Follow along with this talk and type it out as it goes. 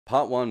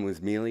Part 1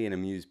 was merely an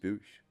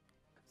amuse-bouche.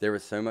 There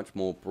is so much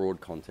more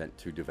Broad content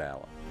to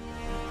devour.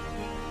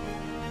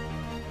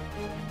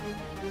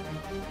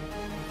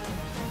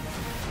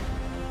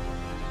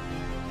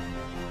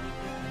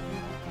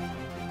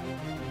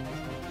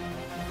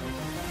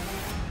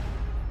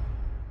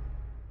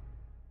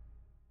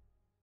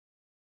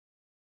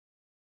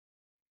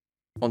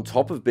 On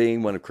top of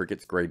being one of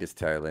cricket's greatest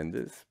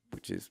tail-enders,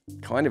 which is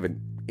kind of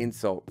an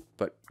insult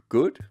but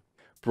good,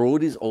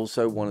 Broad is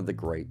also one of the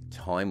great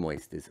time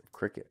wasters of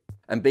cricket.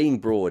 And being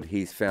Broad,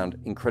 he's found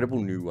incredible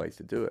new ways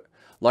to do it.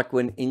 Like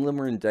when England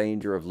were in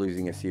danger of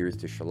losing a series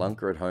to Sri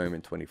Lanka at home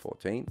in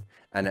 2014,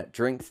 and at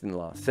drinks in the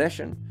last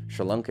session,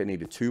 Sri Lanka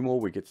needed 2 more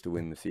wickets to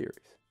win the series.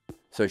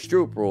 So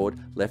Stuart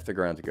Broad left the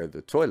ground to go to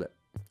the toilet.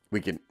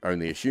 We can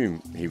only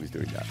assume he was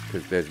doing that,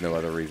 because there's no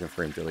other reason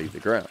for him to leave the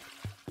ground.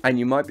 And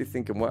you might be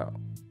thinking, well,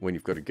 when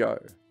you've got to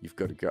go, you've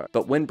got to go.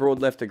 But when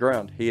Broad left the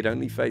ground, he had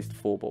only faced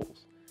 4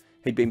 balls.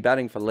 He'd been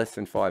batting for less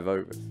than 5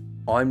 overs.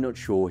 I'm not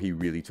sure he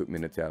really took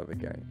minutes out of the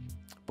game.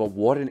 But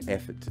what an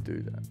effort to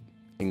do that.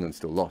 England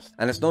still lost.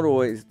 And it's not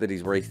always that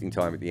he's wasting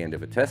time at the end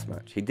of a test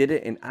match. He did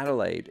it in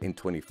Adelaide in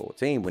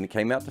 2014 when he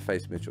came out to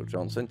face Mitchell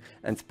Johnson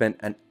and spent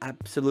an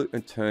absolute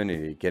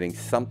eternity getting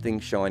something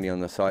shiny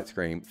on the sight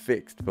screen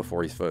fixed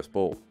before his first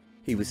ball.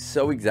 He was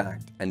so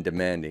exact and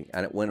demanding,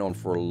 and it went on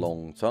for a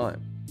long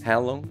time. How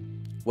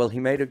long? Well, he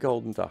made a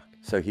golden duck,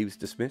 so he was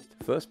dismissed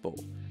first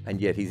ball,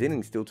 and yet his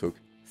innings still took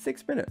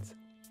 6 minutes.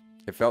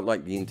 It felt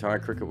like the entire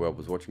cricket world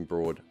was watching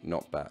Broad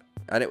not bat,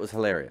 and it was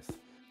hilarious.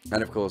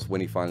 And of course,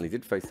 when he finally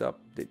did face up,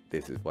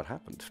 this is what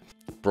happened.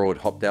 Broad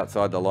hopped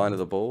outside the line of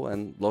the ball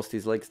and lost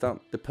his leg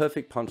stump. The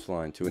perfect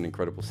punchline to an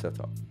incredible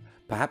setup.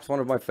 Perhaps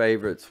one of my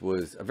favourites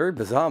was a very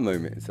bizarre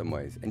moment in some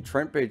ways. In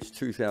Trent Bridge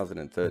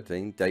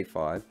 2013, day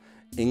 5,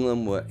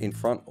 England were in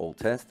front all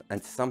test,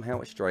 and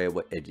somehow Australia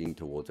were edging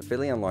towards a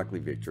fairly unlikely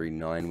victory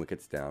 9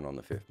 wickets down on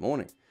the 5th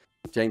morning.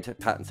 James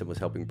Pattinson was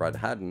helping Brad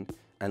Haddin,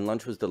 and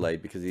lunch was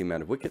delayed because the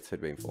amount of wickets had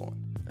been fallen.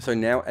 So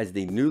now, as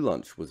the new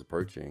lunch was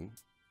approaching,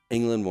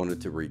 England wanted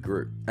to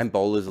regroup and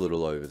bowl as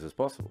little overs as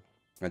possible.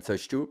 And so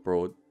Stuart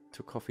Broad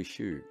took off his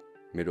shoe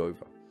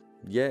mid-over.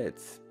 Yeah,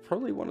 it's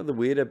probably one of the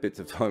weirder bits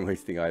of time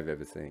wasting I've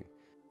ever seen.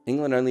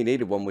 England only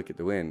needed 1 wicket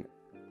to win.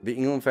 The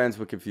England fans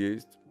were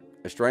confused.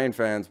 Australian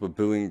fans were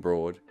booing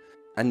Broad,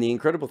 and the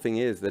incredible thing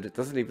is that it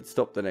doesn't even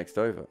stop the next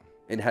over.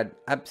 It had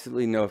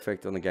absolutely no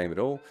effect on the game at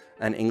all,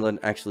 and England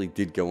actually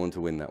did go on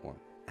to win that one.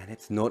 And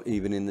it's not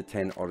even in the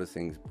 10 oddest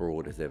things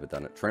Broad has ever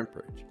done at Trent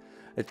Bridge.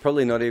 It's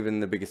probably not even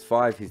the biggest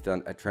 5 he's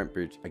done at Trent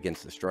Bridge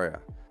against Australia.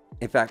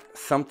 In fact,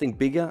 something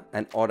bigger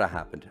and odder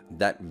happened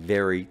that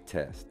very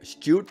test.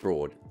 Stuart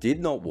Broad did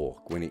not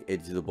walk when he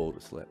edged the ball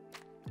to slip.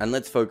 And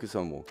let's focus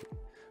on walking.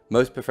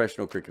 Most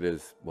professional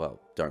cricketers, well,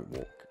 don't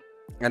walk.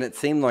 And it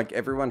seemed like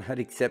everyone had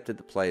accepted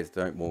the players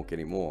don't walk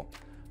anymore.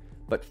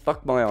 But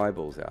fuck my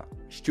eyeballs out.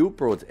 Stuart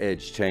Broad's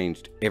edge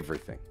changed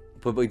everything.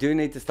 But we do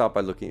need to start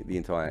by looking at the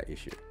entire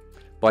issue.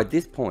 By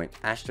this point,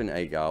 Ashton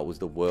Agar was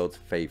the world's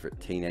favourite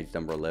teenage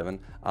number 11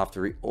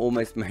 after he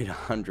almost made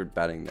 100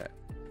 batting there.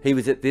 He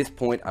was at this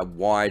point a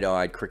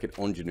wide-eyed cricket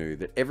ingenue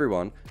that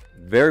everyone,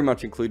 very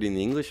much including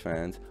the English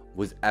fans,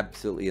 was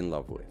absolutely in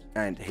love with.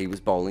 And he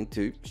was bowling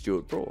to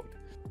Stuart Broad.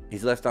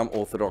 His left arm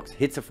orthodox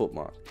hits a foot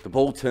mark. The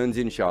ball turns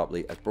in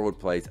sharply as Broad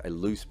plays a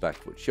loose back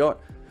foot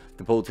shot.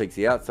 The ball takes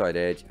the outside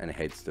edge and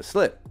heads to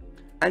slip.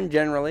 And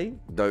generally,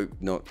 though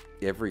not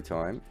every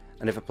time,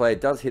 and if a player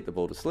does hit the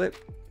ball to slip,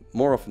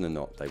 more often than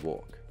not, they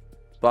walk.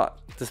 But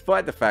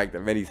despite the fact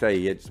that many say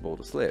he edged the ball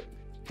to slip,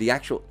 the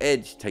actual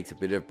edge takes a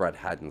bit of Brad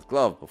Haddin's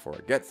glove before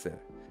it gets there.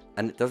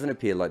 And it doesn't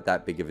appear like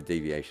that big of a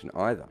deviation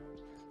either.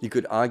 You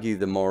could argue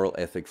the moral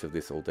ethics of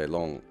this all day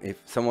long.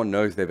 If someone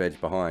knows they've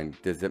edged behind,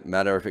 does it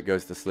matter if it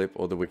goes to slip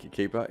or the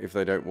wicketkeeper if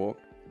they don't walk?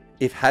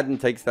 If Haddin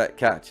takes that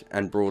catch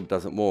and Broad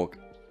doesn't walk,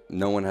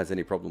 no one has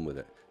any problem with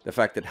it. The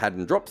fact that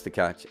Haddin drops the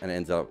catch and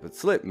ends up at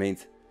slip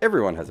means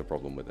everyone has a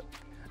problem with it.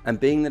 And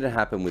being that it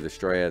happened with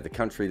Australia, the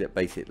country that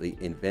basically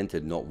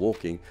invented not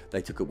walking,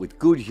 they took it with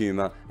good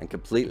humour and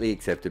completely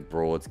accepted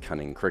Broad's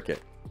cunning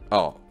cricket.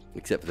 Oh,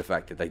 except for the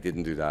fact that they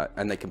didn't do that,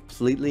 and they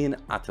completely and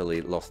utterly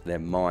lost their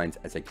minds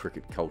as a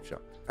cricket culture.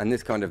 And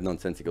this kind of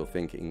nonsensical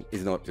thinking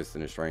is not just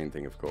an Australian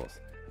thing, of course.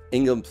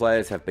 England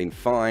players have been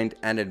fined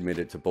and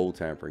admitted to ball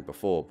tampering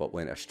before, but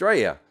when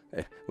Australia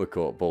were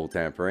caught ball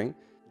tampering,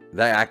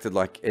 they acted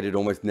like it had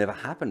almost never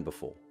happened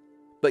before.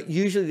 But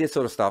usually this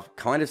sort of stuff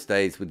kind of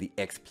stays with the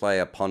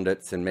ex-player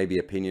pundits and maybe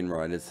opinion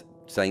writers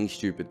saying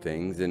stupid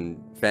things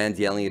and fans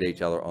yelling at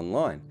each other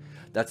online.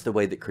 That's the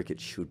way that cricket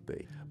should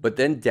be. But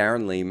then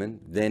Darren Lehmann,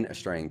 then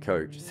Australian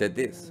coach, said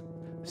this: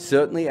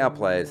 "Certainly our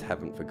players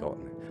haven't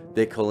forgotten.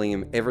 They're calling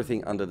him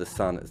everything under the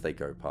sun as they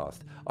go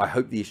past. I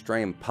hope the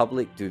Australian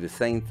public do the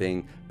same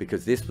thing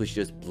because this was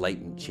just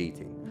blatant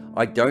cheating.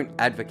 I don't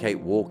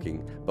advocate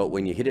walking, but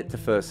when you hit it to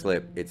first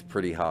slip, it's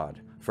pretty hard.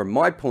 From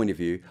my point of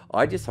view,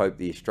 I just hope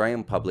the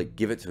Australian public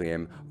give it to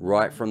him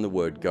right from the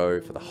word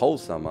go for the whole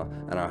summer,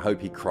 and I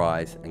hope he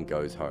cries and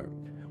goes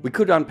home." We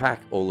could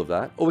unpack all of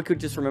that, or we could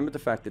just remember the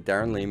fact that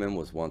Darren Lehmann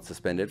was once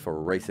suspended for a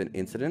recent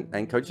incident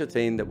and coached a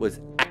team that was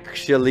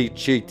actually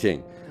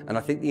cheating. And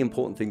I think the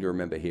important thing to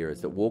remember here is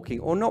that walking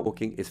or not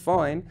walking is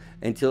fine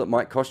until it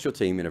might cost your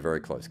team in a very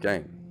close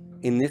game.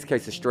 In this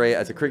case, Australia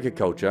as a cricket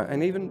culture,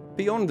 and even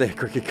beyond their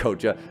cricket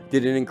culture,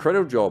 did an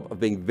incredible job of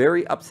being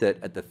very upset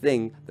at the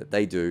thing that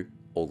they do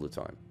all the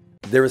time.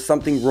 There is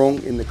something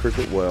wrong in the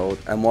cricket world,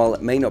 and while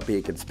it may not be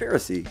a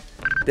conspiracy,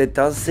 there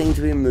does seem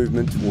to be a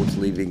movement towards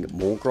leaving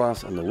more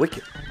grass on the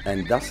wicket,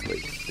 and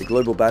thusly, the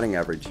global batting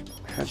average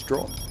has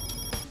dropped.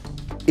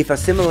 If a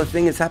similar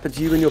thing has happened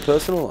to you in your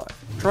personal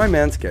life, try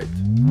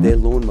Manscaped. Their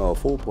Lawnmower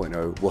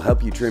 4.0 will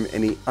help you trim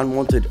any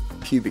unwanted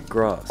pubic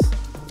grass.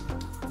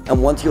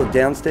 And once your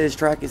downstairs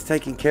track is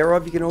taken care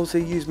of, you can also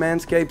use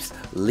Manscaped's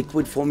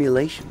liquid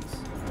formulations.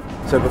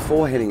 So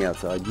before heading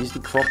outside, use the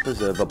Crop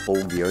Preserver Ball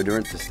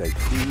Deodorant to stay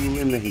cool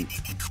in the heat.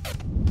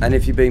 And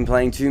if you've been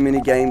playing too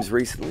many games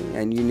recently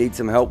and you need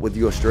some help with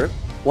your strip,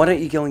 why don't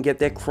you go and get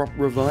their Crop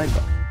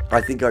Reviver?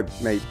 I think I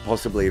may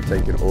possibly have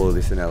taken all of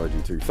this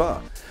analogy too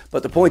far.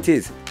 But the point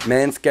is,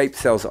 Manscaped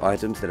sells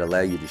items that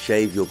allow you to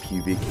shave your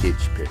pubic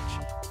itch pitch.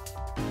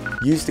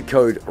 Use the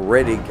code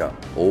REDINKER,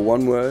 all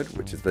one word,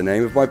 which is the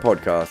name of my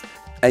podcast,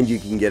 and you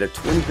can get a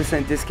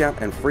 20% discount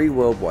and free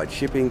worldwide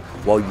shipping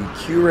while you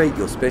curate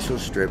your special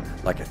strip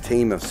like a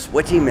team of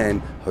sweaty men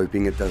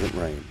hoping it doesn't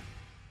rain.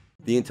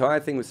 The entire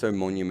thing was so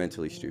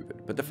monumentally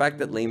stupid, but the fact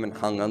that Lehmann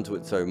hung onto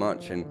it so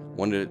much and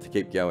wanted it to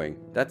keep going,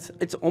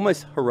 it's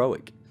almost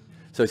heroic.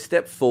 So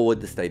step forward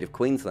the state of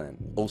Queensland,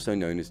 also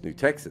known as New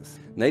Texas,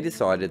 and they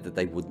decided that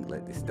they wouldn't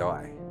let this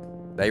die.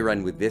 They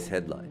ran with this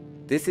headline: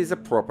 "This is a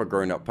proper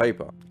grown-up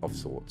paper, of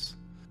sorts."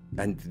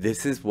 And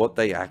this is what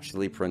they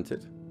actually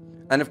printed.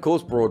 And of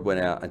course Broad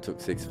went out and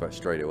took 6 for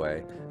straight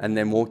away, and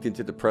then walked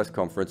into the press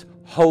conference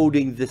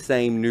holding the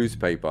same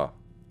newspaper.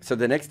 So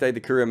the next day the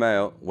Courier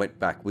Mail went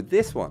back with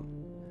this one.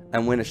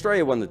 And when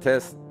Australia won the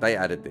test, they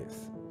added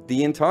this.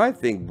 The entire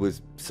thing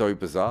was so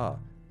bizarre.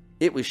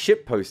 It was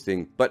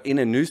shitposting, but in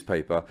a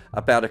newspaper,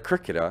 about a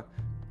cricketer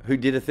who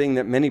did a thing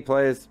that many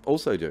players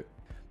also do.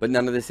 But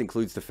none of this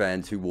includes the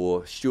fans who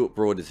wore Stuart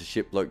Broad as a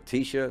shit bloke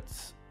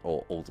t-shirts,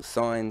 or all the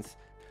signs.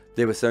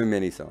 There were so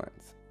many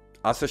signs.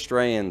 Us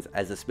Australians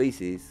as a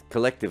species,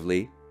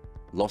 collectively,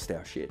 lost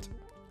our shit.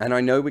 And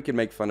I know we can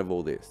make fun of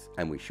all this,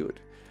 and we should.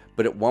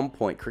 But at one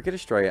point, Cricket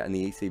Australia and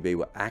the ECB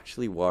were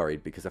actually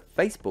worried because a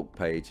Facebook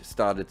page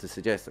started to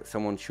suggest that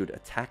someone should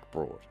attack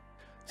Broad.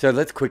 So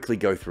let's quickly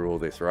go through all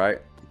this,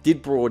 right?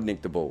 Did Broad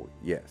nick the ball?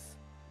 Yes.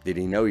 Did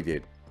he know he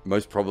did?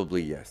 Most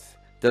probably yes.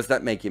 Does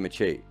that make him a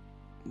cheat?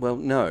 Well,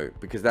 no,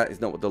 because that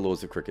is not what the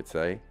laws of cricket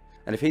say.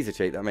 And if he's a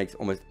cheat, that makes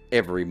almost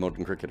every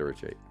modern cricketer a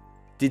cheat.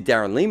 Did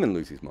Darren Lehmann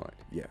lose his mind?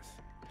 Yes.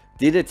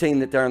 Did a team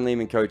that Darren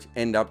Lehmann coached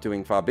end up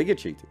doing far bigger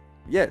cheating?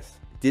 Yes.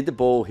 Did the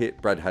ball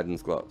hit Brad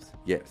Haddin's gloves?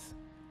 Yes.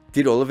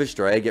 Did all of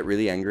Australia get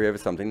really angry over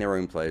something their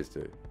own players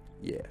do?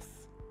 Yes.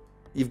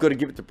 You've got to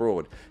give it to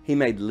Broad. He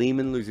made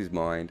Lehmann lose his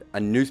mind, a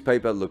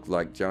newspaper looked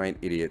like giant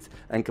idiots,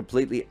 and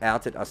completely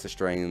outed us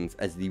Australians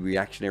as the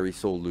reactionary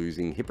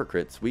sore-losing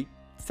hypocrites we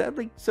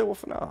sadly so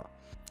often are.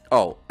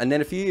 Oh, and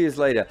then a few years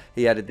later,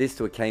 he added this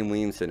to a Kane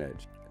Williamson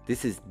edge.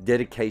 This is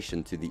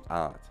dedication to the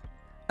art,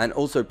 and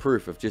also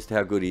proof of just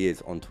how good he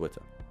is on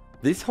Twitter.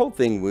 This whole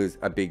thing was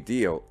a big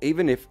deal,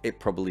 even if it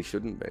probably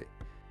shouldn't be.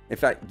 In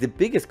fact, the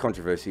biggest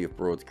controversy of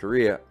Broad's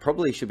career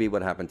probably should be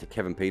what happened to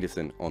Kevin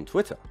Peterson on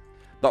Twitter.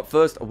 But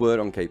first, a word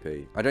on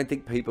KP. I don't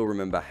think people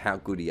remember how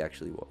good he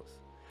actually was.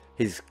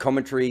 His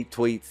commentary,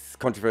 tweets,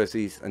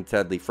 controversies, and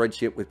sadly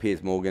friendship with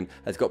Piers Morgan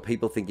has got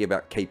people thinking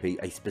about KP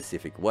a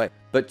specific way.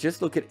 But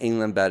just look at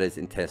England batters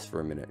in tests for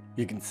a minute.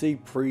 You can see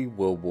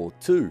pre-World War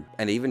II,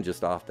 and even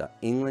just after,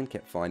 England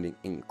kept finding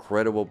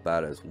incredible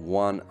batters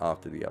one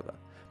after the other.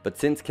 But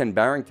since Ken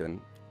Barrington,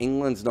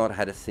 England's not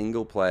had a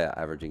single player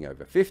averaging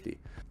over 50.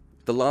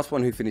 The last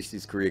one who finished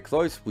his career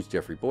close was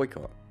Geoffrey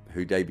Boycott,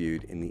 who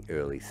debuted in the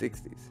early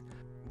 60s.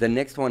 The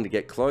next one to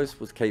get close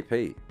was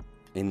KP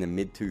in the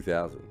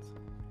mid-2000s.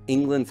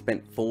 England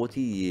spent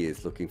 40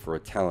 years looking for a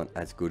talent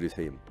as good as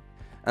him.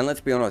 And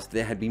let's be honest,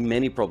 there had been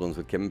many problems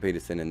with Kevin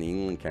Peterson in the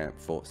England camp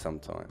for some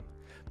time.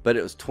 But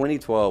it was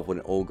 2012 when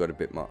it all got a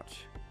bit much.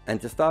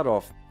 And to start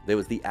off, there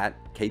was the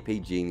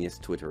 @KPGenius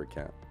Twitter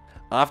account.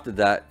 After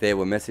that, there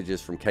were messages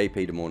from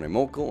KP to Morne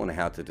Morkel on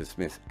how to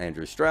dismiss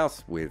Andrew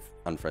Strauss with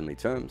unfriendly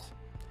terms.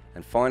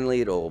 And finally,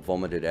 it all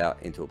vomited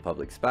out into a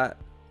public spat,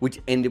 which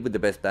ended with the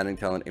best batting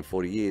talent in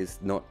 40 years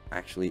not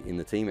actually in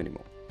the team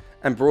anymore.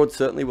 And Broad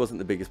certainly wasn't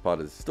the biggest part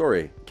of the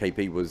story.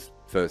 KP was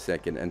first,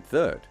 second, and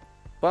third.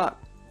 But,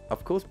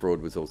 of course,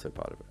 Broad was also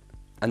part of it.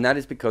 And that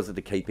is because of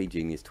the KP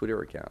Genius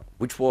Twitter account,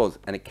 which was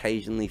an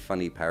occasionally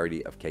funny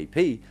parody of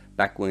KP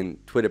back when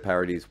Twitter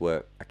parodies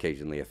were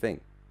occasionally a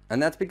thing.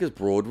 And that's because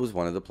Broad was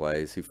one of the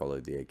players who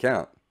followed the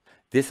account.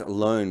 This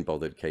alone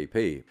bothered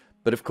KP,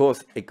 but of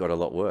course it got a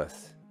lot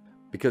worse.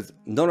 Because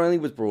not only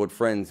was Broad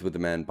friends with the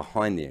man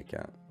behind the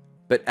account,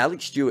 but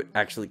Alex Stewart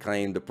actually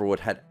claimed that Broad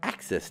had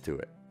access to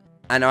it.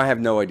 And I have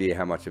no idea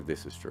how much of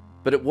this was true.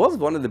 But it was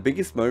one of the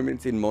biggest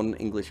moments in modern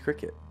English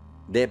cricket.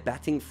 Their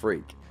batting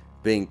freak,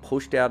 being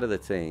pushed out of the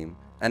team,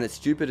 and as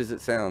stupid as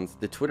it sounds,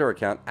 the Twitter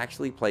account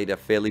actually played a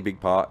fairly big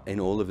part in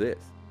all of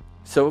this.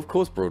 So of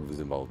course Broad was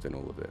involved in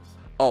all of this.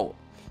 Oh,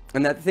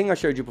 and that thing I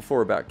showed you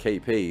before about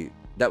KP,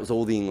 that was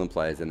all the England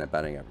players and their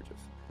batting averages.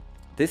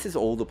 This is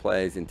all the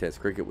players in Test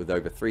cricket with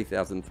over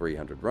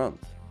 3,300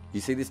 runs.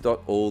 You see this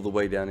dot all the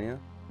way down here?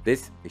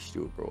 This is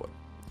Stuart Broad.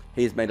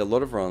 He has made a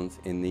lot of runs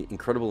in the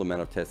incredible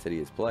amount of tests that he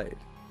has played.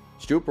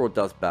 Stuart Broad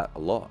does bat a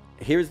lot.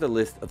 Here is the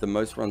list of the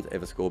most runs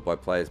ever scored by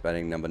players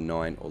batting number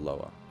 9 or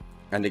lower.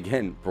 And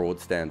again, Broad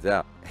stands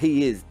out.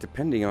 He is,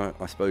 depending on,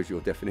 I suppose,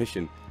 your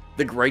definition,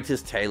 the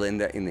greatest tail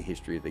ender in the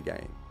history of the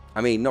game.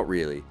 I mean, not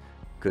really,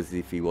 because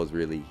if he was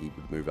really, he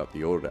would move up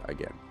the order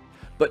again.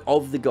 But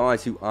of the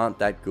guys who aren't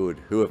that good,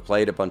 who have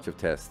played a bunch of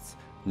tests,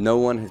 no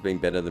one has been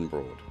better than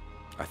Broad,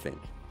 I think.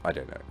 I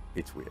don't know,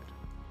 it's weird.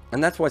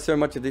 And that's why so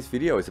much of this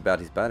video is about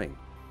his batting.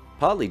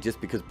 Partly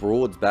just because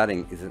Broad's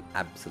batting is an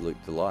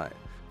absolute delight.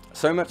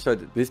 So much so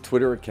that this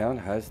Twitter account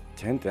has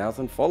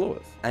 10,000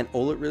 followers. And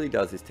all it really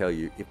does is tell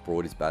you if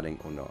Broad is batting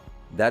or not.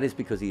 That is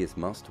because he is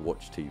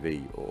must-watch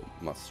TV or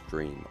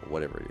must-stream or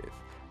whatever it is.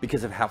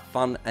 Because of how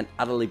fun and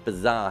utterly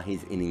bizarre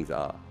his innings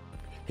are.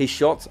 His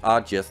shots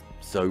are just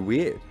so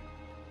weird.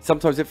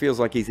 Sometimes it feels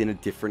like he's in a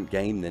different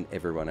game than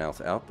everyone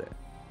else out there.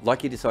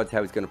 Like he decides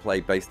how he's going to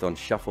play based on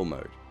shuffle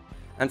mode.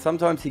 And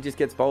sometimes he just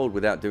gets bowled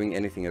without doing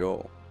anything at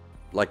all.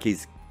 Like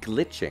he's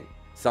glitching.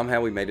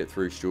 Somehow we made it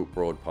through Stuart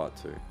Broad Part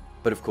 2.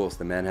 But of course,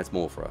 the man has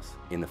more for us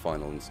in the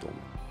final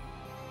installment.